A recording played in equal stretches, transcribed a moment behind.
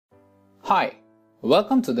Hi,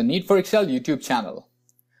 welcome to the Need for Excel YouTube channel.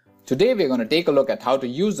 Today we are going to take a look at how to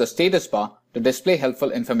use the status bar to display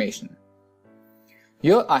helpful information.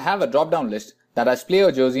 Here I have a drop-down list that has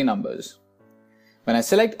player jersey numbers. When I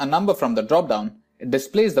select a number from the drop-down, it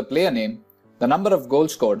displays the player name, the number of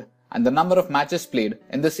goals scored, and the number of matches played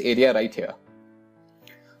in this area right here.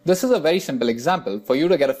 This is a very simple example for you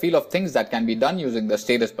to get a feel of things that can be done using the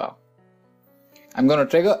status bar. I'm going to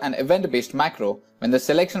trigger an event-based macro when the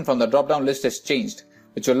selection from the drop-down list is changed,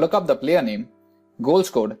 which will look up the player name, goal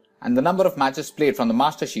scored, and the number of matches played from the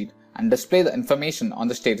master sheet and display the information on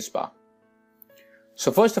the status bar.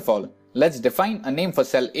 So first of all, let's define a name for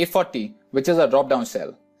cell A40, which is a drop-down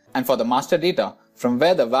cell, and for the master data from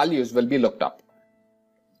where the values will be looked up.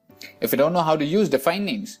 If you don't know how to use defined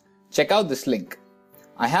names, check out this link.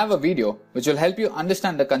 I have a video which will help you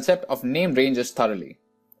understand the concept of named ranges thoroughly.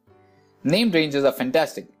 Named ranges are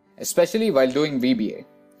fantastic, especially while doing VBA.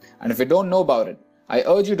 And if you don't know about it, I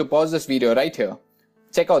urge you to pause this video right here,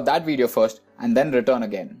 check out that video first, and then return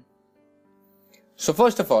again. So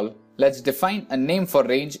first of all, let's define a name for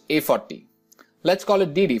range A40. Let's call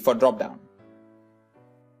it DD for dropdown.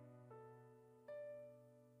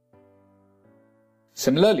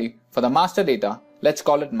 Similarly, for the master data, let's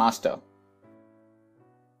call it master.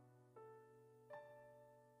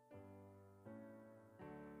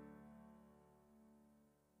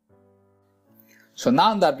 So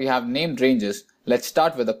now that we have named ranges, let's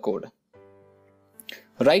start with the code.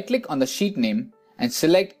 Right-click on the sheet name and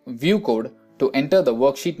select View Code to enter the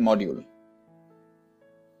worksheet module.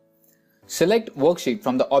 Select Worksheet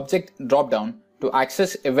from the Object dropdown to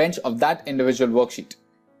access events of that individual worksheet.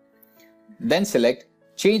 Then select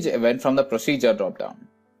Change Event from the Procedure dropdown.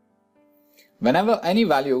 Whenever any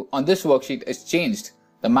value on this worksheet is changed,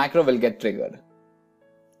 the macro will get triggered.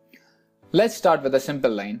 Let's start with a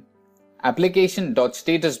simple line.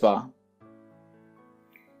 Application.Statusbar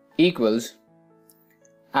equals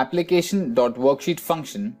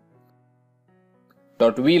application.worksheetFunction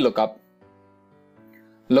 .VLOOKUP.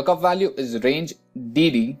 Lookup value is range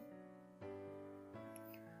DD.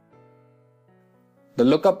 The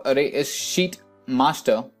lookup array is sheet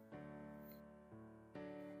master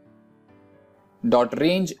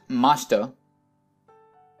 .range master,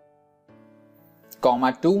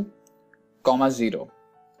 2, 0.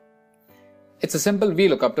 It's a simple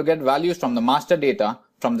VLOOKUP to get values from the master data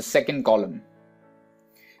from the second column.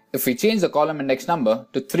 If we change the column index number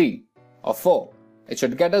to 3 or 4, it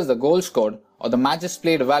should get us the goal scored or the matches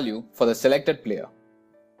played value for the selected player.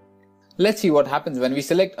 Let's see what happens when we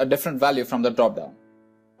select a different value from the dropdown.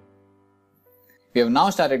 We have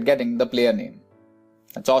now started getting the player name.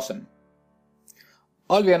 That's awesome.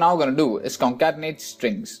 All we are now going to do is concatenate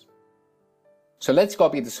strings. So let's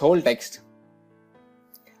copy this whole text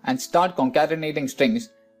and start concatenating strings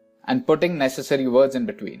and putting necessary words in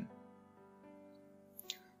between.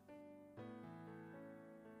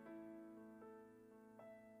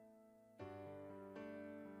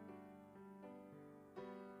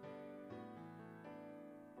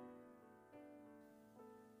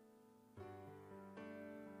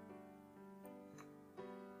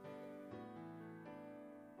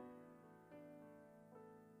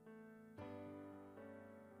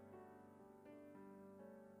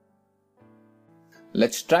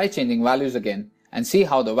 Let's try changing values again and see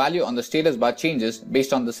how the value on the status bar changes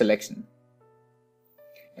based on the selection.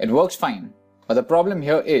 It works fine, but the problem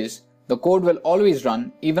here is the code will always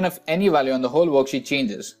run even if any value on the whole worksheet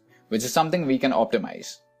changes, which is something we can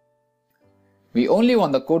optimize. We only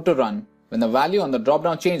want the code to run when the value on the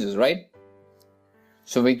dropdown changes, right?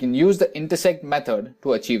 So we can use the Intersect method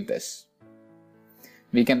to achieve this.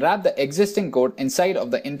 We can wrap the existing code inside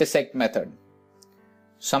of the Intersect method.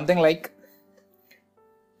 Something like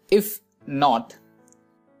if not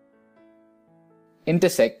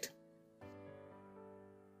intersect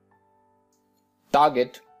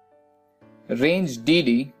target range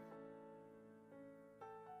DD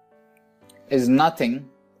is nothing,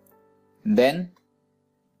 then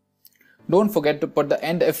don't forget to put the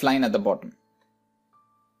end if line at the bottom.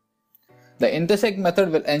 The intersect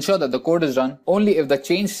method will ensure that the code is run only if the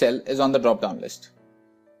changed cell is on the drop-down list.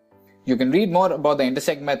 You can read more about the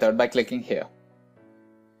intersect method by clicking here.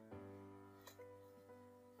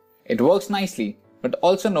 It works nicely, but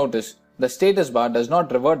also notice the status bar does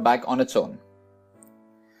not revert back on its own.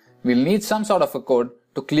 We'll need some sort of a code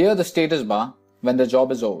to clear the status bar when the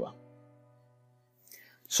job is over.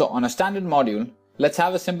 So on a standard module, let's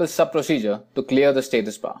have a simple sub-procedure to clear the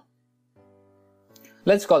status bar.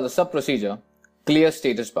 Let's call the sub-procedure clear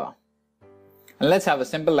status bar. And let's have a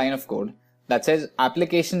simple line of code that says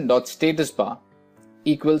application.statusbar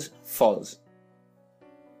equals false.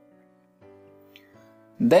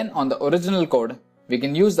 Then on the original code, we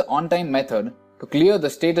can use the OnTime method to clear the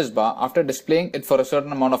status bar after displaying it for a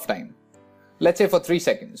certain amount of time. Let's say for 3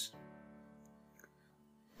 seconds.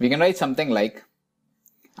 We can write something like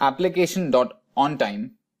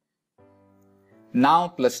Application.OnTime now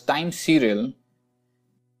plus time serial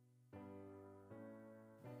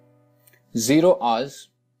 0 hours,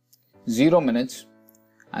 0 minutes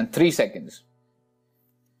and 3 seconds,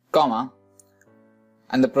 comma,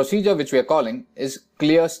 and the procedure which we are calling is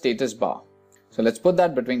clear status bar. So let's put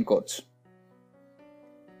that between quotes.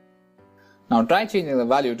 Now try changing the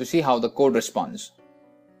value to see how the code responds.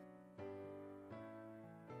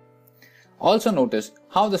 Also notice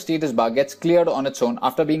how the status bar gets cleared on its own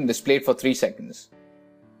after being displayed for 3 seconds.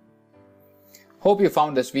 Hope you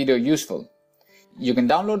found this video useful. You can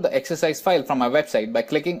download the exercise file from my website by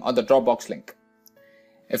clicking on the Dropbox link.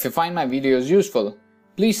 If you find my videos useful,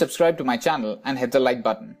 please subscribe to my channel and hit the like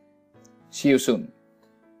button. See you soon.